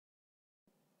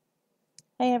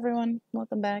Hey everyone,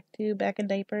 welcome back to Back in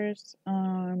Diapers.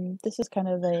 This is kind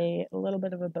of a little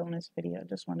bit of a bonus video.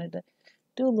 Just wanted to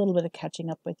do a little bit of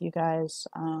catching up with you guys,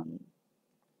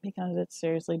 because it's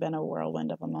seriously been a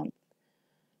whirlwind of a month.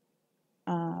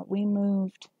 We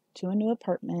moved to a new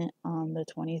apartment on the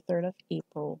 23rd of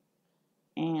April,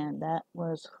 and that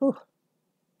was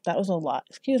a lot.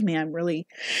 Excuse me, I'm really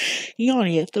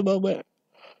yawny at the moment.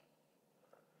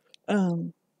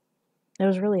 Um, it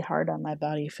was really hard on my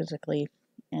body physically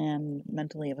and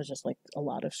mentally. It was just like a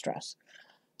lot of stress.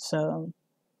 So,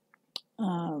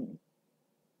 um,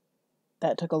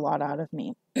 that took a lot out of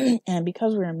me. And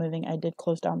because we were moving, I did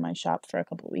close down my shop for a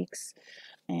couple weeks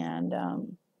and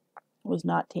was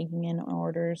not taking in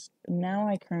orders. Now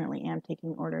I currently am taking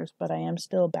orders, but I am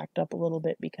still backed up a little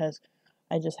bit because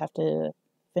I just have to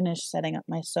finish setting up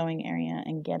my sewing area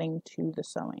and getting to the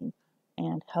sewing.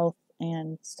 And health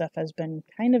and stuff has been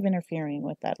kind of interfering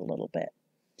with that a little bit.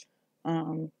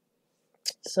 Um,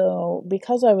 so,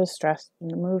 because I was stressed and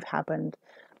the move happened,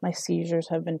 my seizures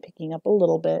have been picking up a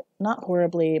little bit. Not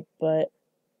horribly, but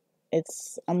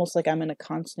it's almost like I'm in a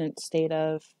constant state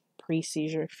of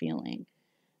pre-seizure feeling.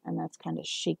 And that's kind of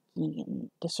shaky and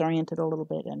disoriented a little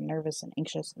bit and nervous and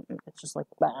anxious. And it's just like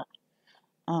that.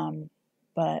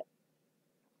 But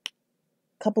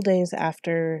a couple days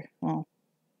after, well,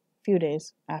 a few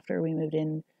days after we moved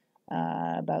in,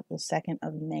 about the 2nd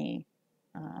of May,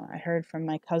 I heard from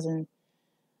my cousin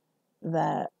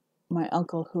that my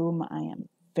uncle, whom I am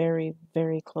very,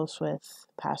 very close with,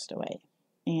 passed away.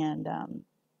 And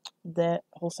that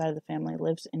whole side of the family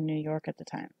lives in New York at the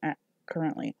time,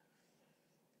 currently.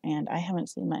 And I haven't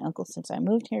seen my uncle since I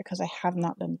moved here because I have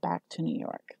not been back to New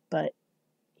York. But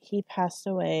he passed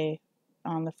away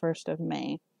on the 1st of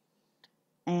May.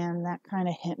 And that kind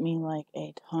of hit me like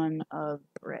a ton of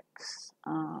bricks,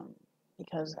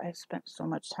 because I spent so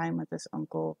much time with this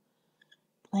uncle,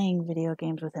 playing video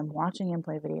games with him, watching him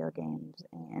play video games,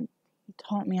 and he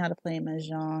taught me how to play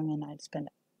Mahjong, and I'd spend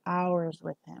hours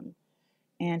with him.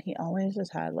 And he always has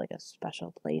had like a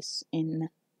special place in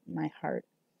my heart.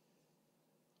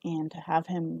 And to have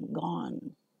him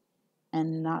gone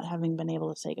and not having been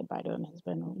able to say goodbye to him has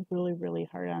been really, really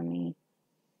hard on me.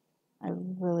 I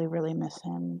really, really miss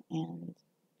him and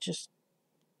just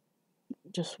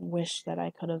wish that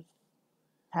I could have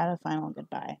had a final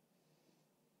goodbye.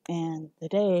 And the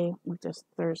day, which is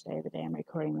Thursday, the day I'm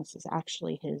recording this, is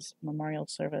actually his memorial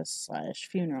service /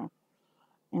 funeral.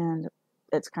 And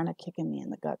it's kind of kicking me in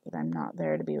the gut that I'm not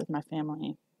there to be with my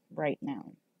family right now.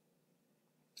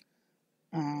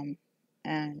 And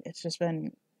it's just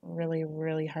been really,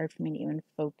 really hard for me to even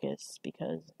focus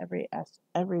because every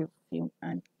few,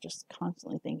 I'm just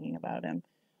constantly thinking about him,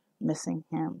 missing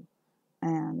him,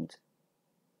 and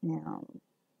you know,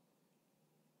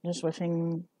 just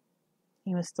wishing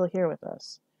he was still here with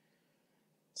us.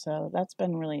 So that's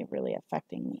been really, really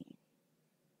affecting me,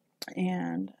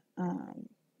 and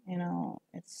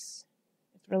it's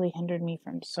really hindered me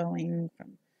from sewing,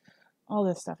 from all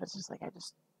this stuff. It's just like I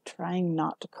just trying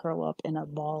not to curl up in a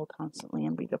ball constantly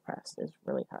and be depressed is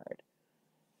really hard.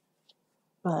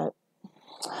 But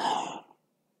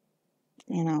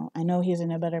I know he's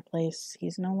in a better place.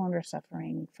 He's no longer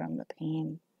suffering from the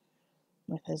pain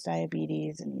with his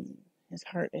diabetes and his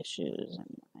heart issues,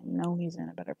 and I know he's in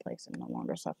a better place and no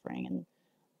longer suffering. And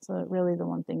so really the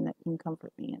one thing that can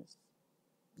comfort me is,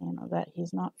 that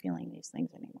he's not feeling these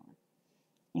things anymore.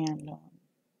 And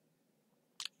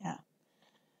yeah.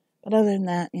 But other than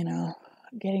that,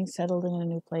 getting settled in a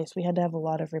new place, we had to have a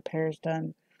lot of repairs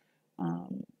done.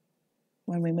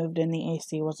 When we moved in, the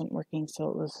AC wasn't working, so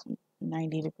it was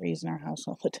 90 degrees in our house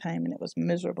all the time, and it was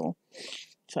miserable.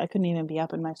 So I couldn't even be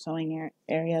up in my sewing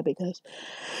area because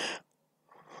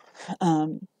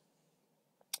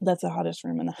that's the hottest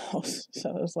room in the house.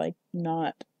 So it was like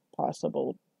not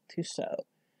possible to sew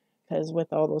because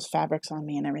with all those fabrics on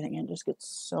me and everything, it just gets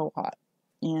so hot.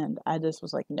 And I just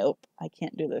was like, nope, I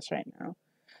can't do this right now.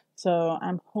 So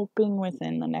I'm hoping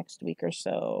within the next week or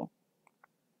so,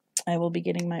 I will be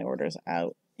getting my orders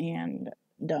out and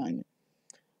done.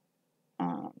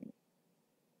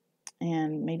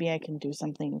 And maybe I can do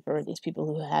something for these people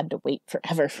who had to wait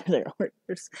forever for their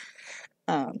orders.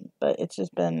 But it's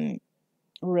just been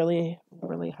really,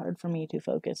 really hard for me to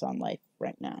focus on life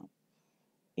right now.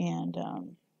 And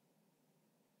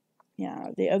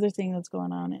yeah, the other thing that's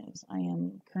going on is I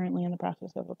am currently in the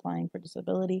process of applying for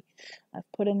disability.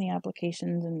 I've put in the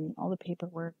applications and all the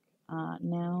paperwork.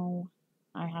 Now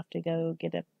I have to go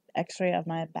get an x-ray of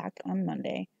my back on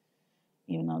Monday,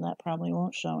 even though that probably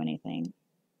won't show anything.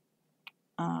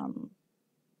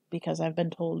 Because I've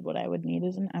been told what I would need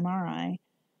is an MRI.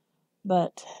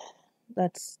 But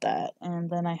that's that. And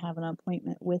then I have an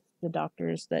appointment with the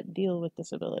doctors that deal with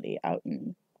disability out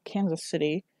in Kansas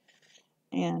City.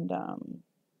 And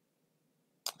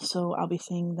so I'll be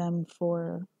seeing them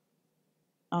on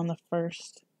the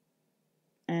 1st.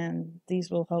 And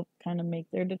these will help kind of make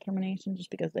their determination just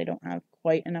because they don't have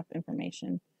quite enough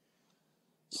information.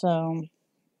 So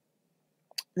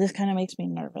this kind of makes me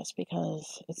nervous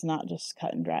because it's not just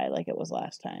cut and dry like it was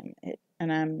last time.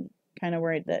 And I'm kind of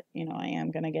worried that, I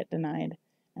am going to get denied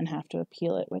and have to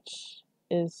appeal it, which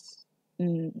is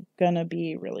going to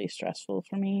be really stressful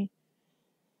for me.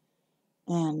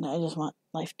 And I just want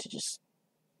life to just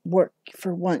work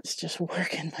for once, just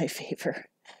work in my favor,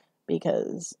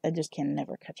 because I just can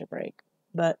never catch a break.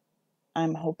 But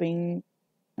I'm hoping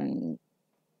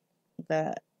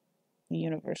that the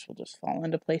universe will just fall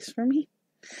into place for me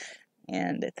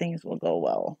and that things will go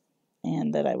well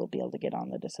and that I will be able to get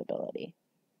on the disability,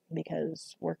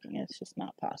 because working is just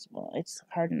not possible. It's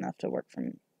hard enough to work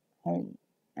from home,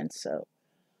 and so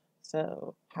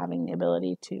having the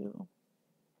ability to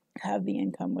have the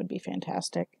income would be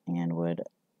fantastic and would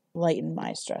lighten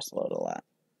my stress load a lot.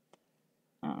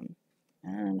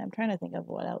 And I'm trying to think of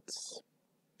what else.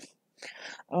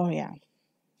 Oh yeah.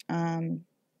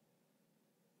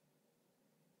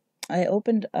 I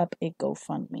opened up a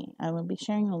GoFundMe. I will be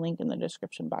sharing a link in the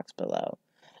description box below.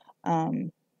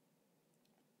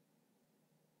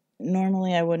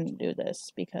 Normally I wouldn't do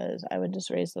this because I would just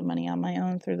raise the money on my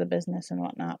own through the business and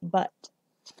whatnot, but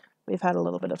we've had a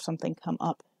little bit of something come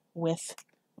up with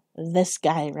this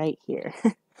guy right here.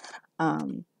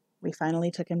 We finally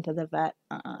took him to the vet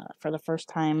for the first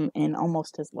time in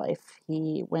almost his life.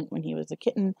 He went when he was a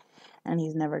kitten, and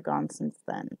he's never gone since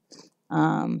then.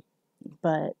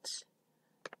 But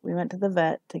we went to the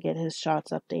vet to get his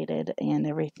shots updated and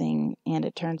everything, and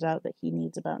it turns out that he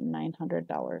needs about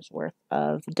 $900 worth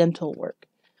of dental work.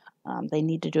 They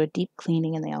need to do a deep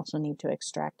cleaning, and they also need to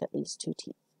extract at least 2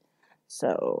 teeth.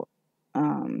 So,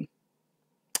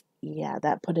 yeah,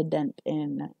 that put a dent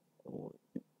in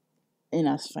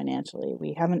us financially.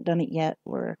 We haven't done it yet.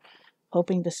 We're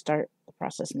hoping to start the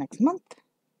process next month,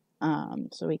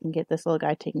 so we can get this little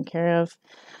guy taken care of,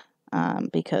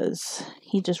 because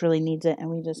he just really needs it. And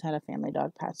we just had a family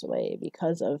dog pass away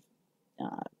because of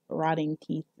rotting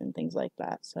teeth and things like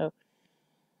that. So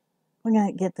we're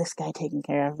gonna get this guy taken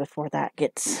care of before that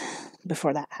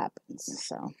happens.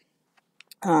 So,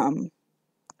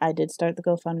 I did start the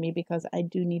GoFundMe because I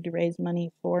do need to raise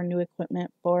money for new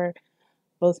equipment for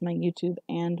both my YouTube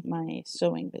and my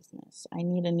sewing business. I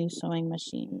need a new sewing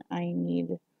machine. I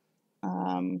need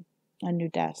a new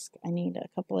desk. I need a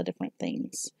couple of different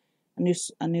things.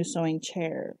 A new sewing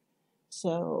chair.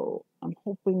 So I'm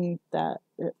hoping that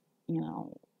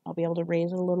I'll be able to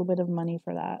raise a little bit of money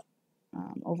for that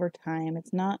over time.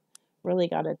 It's not really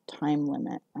got a time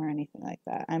limit or anything like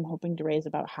that. I'm hoping to raise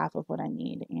about half of what I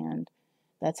need, and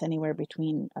that's anywhere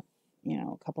between a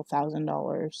couple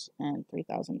 $1,000s and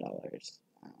 $3,000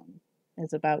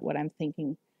 is about what I'm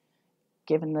thinking,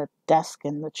 given the desk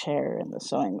and the chair and the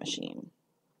sewing machine.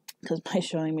 Because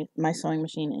my sewing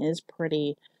machine is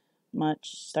pretty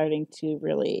much starting to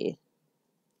really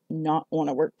not want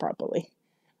to work properly.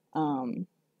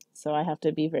 So I have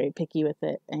to be very picky with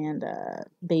it and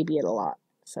baby it a lot.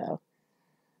 So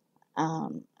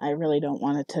I really don't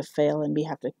want it to fail and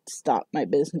have to stop my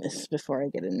business before I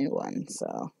get a new one.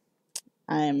 So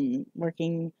I'm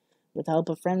working with the help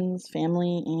of friends,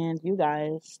 family, and you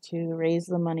guys to raise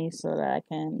the money so that I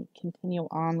can continue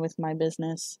on with my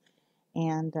business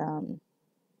and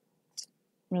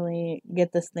really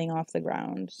get this thing off the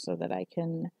ground so that I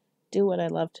can do what I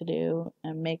love to do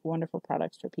and make wonderful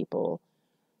products for people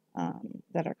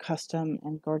that are custom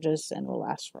and gorgeous and will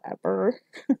last forever.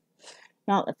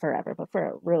 Not forever, but for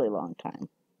a really long time.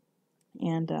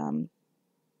 And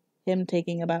him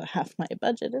taking about half my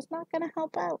budget is not going to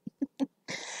help out.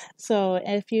 So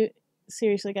if you,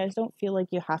 seriously guys, don't feel like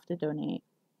you have to donate.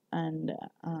 And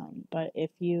but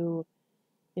if you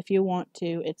want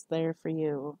to, it's there for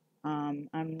you. I'm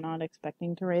not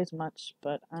expecting to raise much,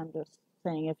 but I'm just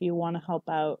saying, if you want to help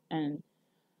out and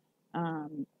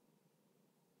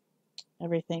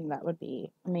everything, that would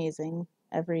be amazing.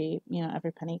 Every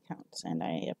penny counts, and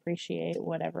I appreciate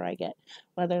whatever I get,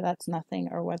 whether that's nothing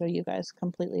or whether you guys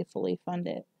completely fully fund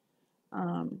it.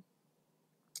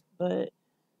 But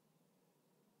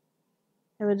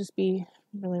it would just be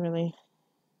really, really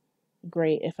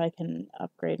great if I can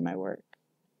upgrade my work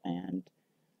and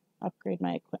upgrade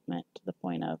my equipment to the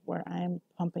point of where I'm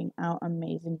pumping out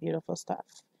amazing, beautiful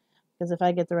stuff. Because if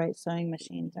I get the right sewing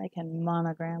machines, I can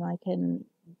monogram, I can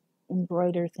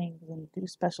embroider things and do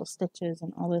special stitches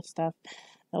and all this stuff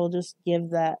that will just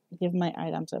give my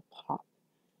items a pop.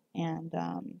 And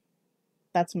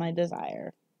that's my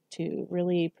desire, to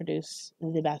really produce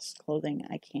the best clothing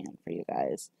I can for you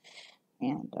guys.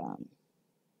 And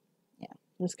yeah,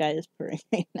 this guy is purring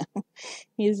right now.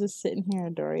 He's just sitting here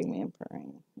adoring me and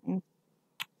purring.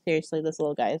 Seriously, this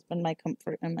little guy has been my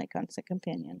comfort and my constant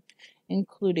companion,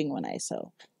 including when I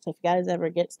sew. So if you guys ever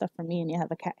get stuff from me and you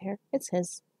have a cat hair, it's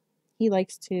his. He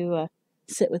likes to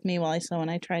sit with me while I sew,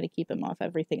 and I try to keep him off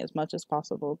everything as much as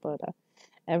possible, but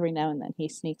every now and then he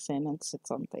sneaks in and sits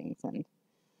on things, and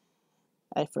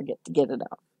I forget to get it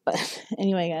out. But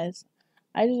anyway, guys,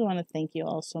 I just want to thank you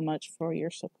all so much for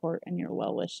your support and your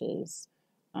well wishes.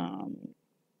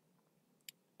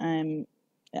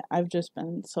 I've just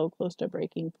been so close to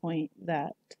breaking point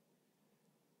that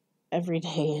every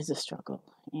day is a struggle,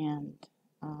 and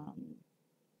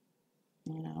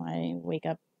I wake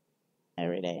up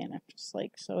every day and I'm just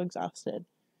like so exhausted.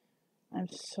 I'm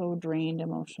so drained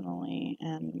emotionally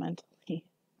and mentally.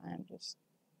 I'm just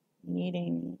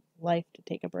needing life to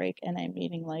take a break, and I'm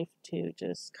needing life to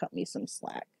just cut me some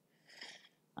slack,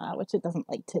 which it doesn't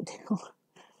like to do.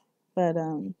 But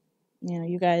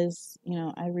you guys,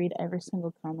 I read every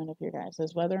single comment of your guys',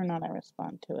 whether or not I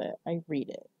respond to it. I read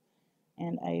it,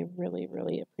 and I really,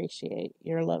 really appreciate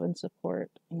your love and support.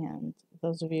 And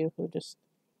those of you who just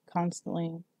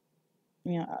constantly,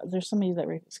 there's somebody that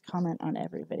comment on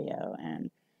every video,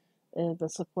 and the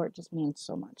support just means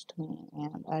so much to me,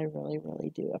 and I really,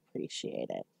 really do appreciate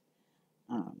it.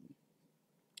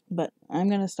 But I'm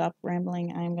going to stop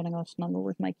rambling. I'm going to go snuggle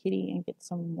with my kitty and get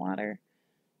some water,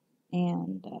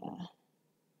 and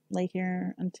lay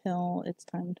here until it's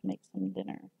time to make some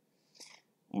dinner.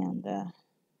 And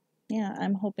yeah,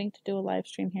 I'm hoping to do a live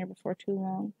stream here before too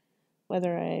long.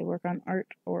 Whether I work on art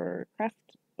or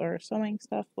craft or sewing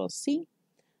stuff, we'll see.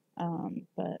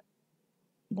 But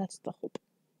that's the hope.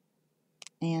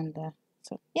 And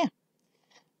so, yeah.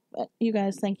 But you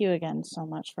guys, thank you again so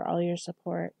much for all your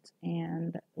support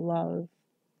and love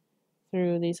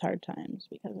through these hard times,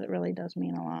 because it really does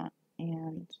mean a lot.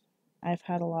 And I've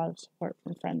had a lot of support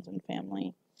from friends and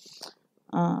family.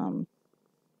 And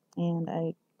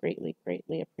I greatly,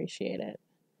 greatly appreciate it.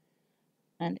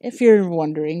 And if you're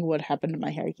wondering what happened to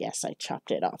my hair, yes, I chopped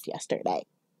it off yesterday.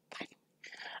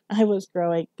 I was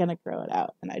gonna grow it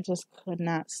out, and I just could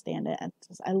not stand it.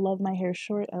 I love my hair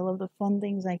short. I love the fun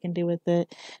things I can do with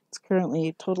it. It's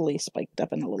currently totally spiked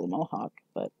up in a little mohawk,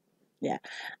 but yeah.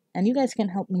 And you guys can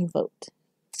help me vote.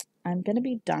 I'm gonna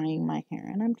be dyeing my hair,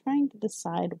 and I'm trying to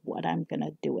decide what I'm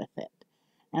gonna do with it.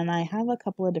 And I have a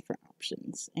couple of different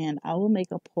options, and I will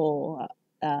make a poll.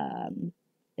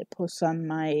 It posts on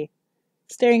my,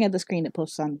 staring at the screen, it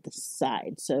posts on the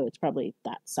side, so it's probably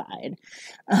that side.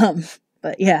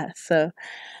 But yeah, so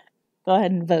go ahead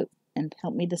and vote and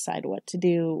help me decide what to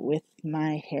do with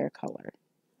my hair color.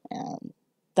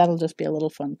 That'll just be a little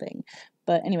fun thing.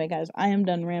 But anyway, guys, I am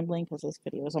done rambling because this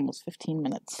video is almost 15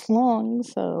 minutes long,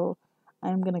 so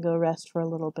I'm going to go rest for a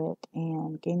little bit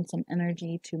and gain some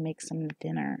energy to make some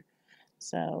dinner.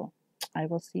 So I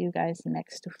will see you guys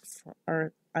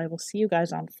I will see you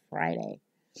guys on Friday.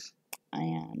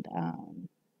 And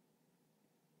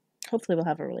hopefully we'll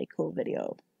have a really cool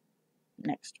video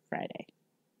next Friday.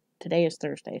 Today is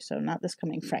Thursday, so not this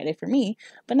coming Friday for me,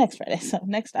 but next Friday. So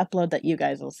next upload that you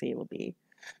guys will see will be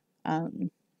on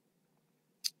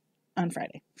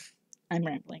Friday. I'm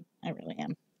rambling. I really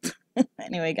am.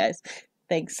 Anyway, guys,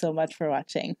 thanks so much for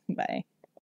watching. Bye.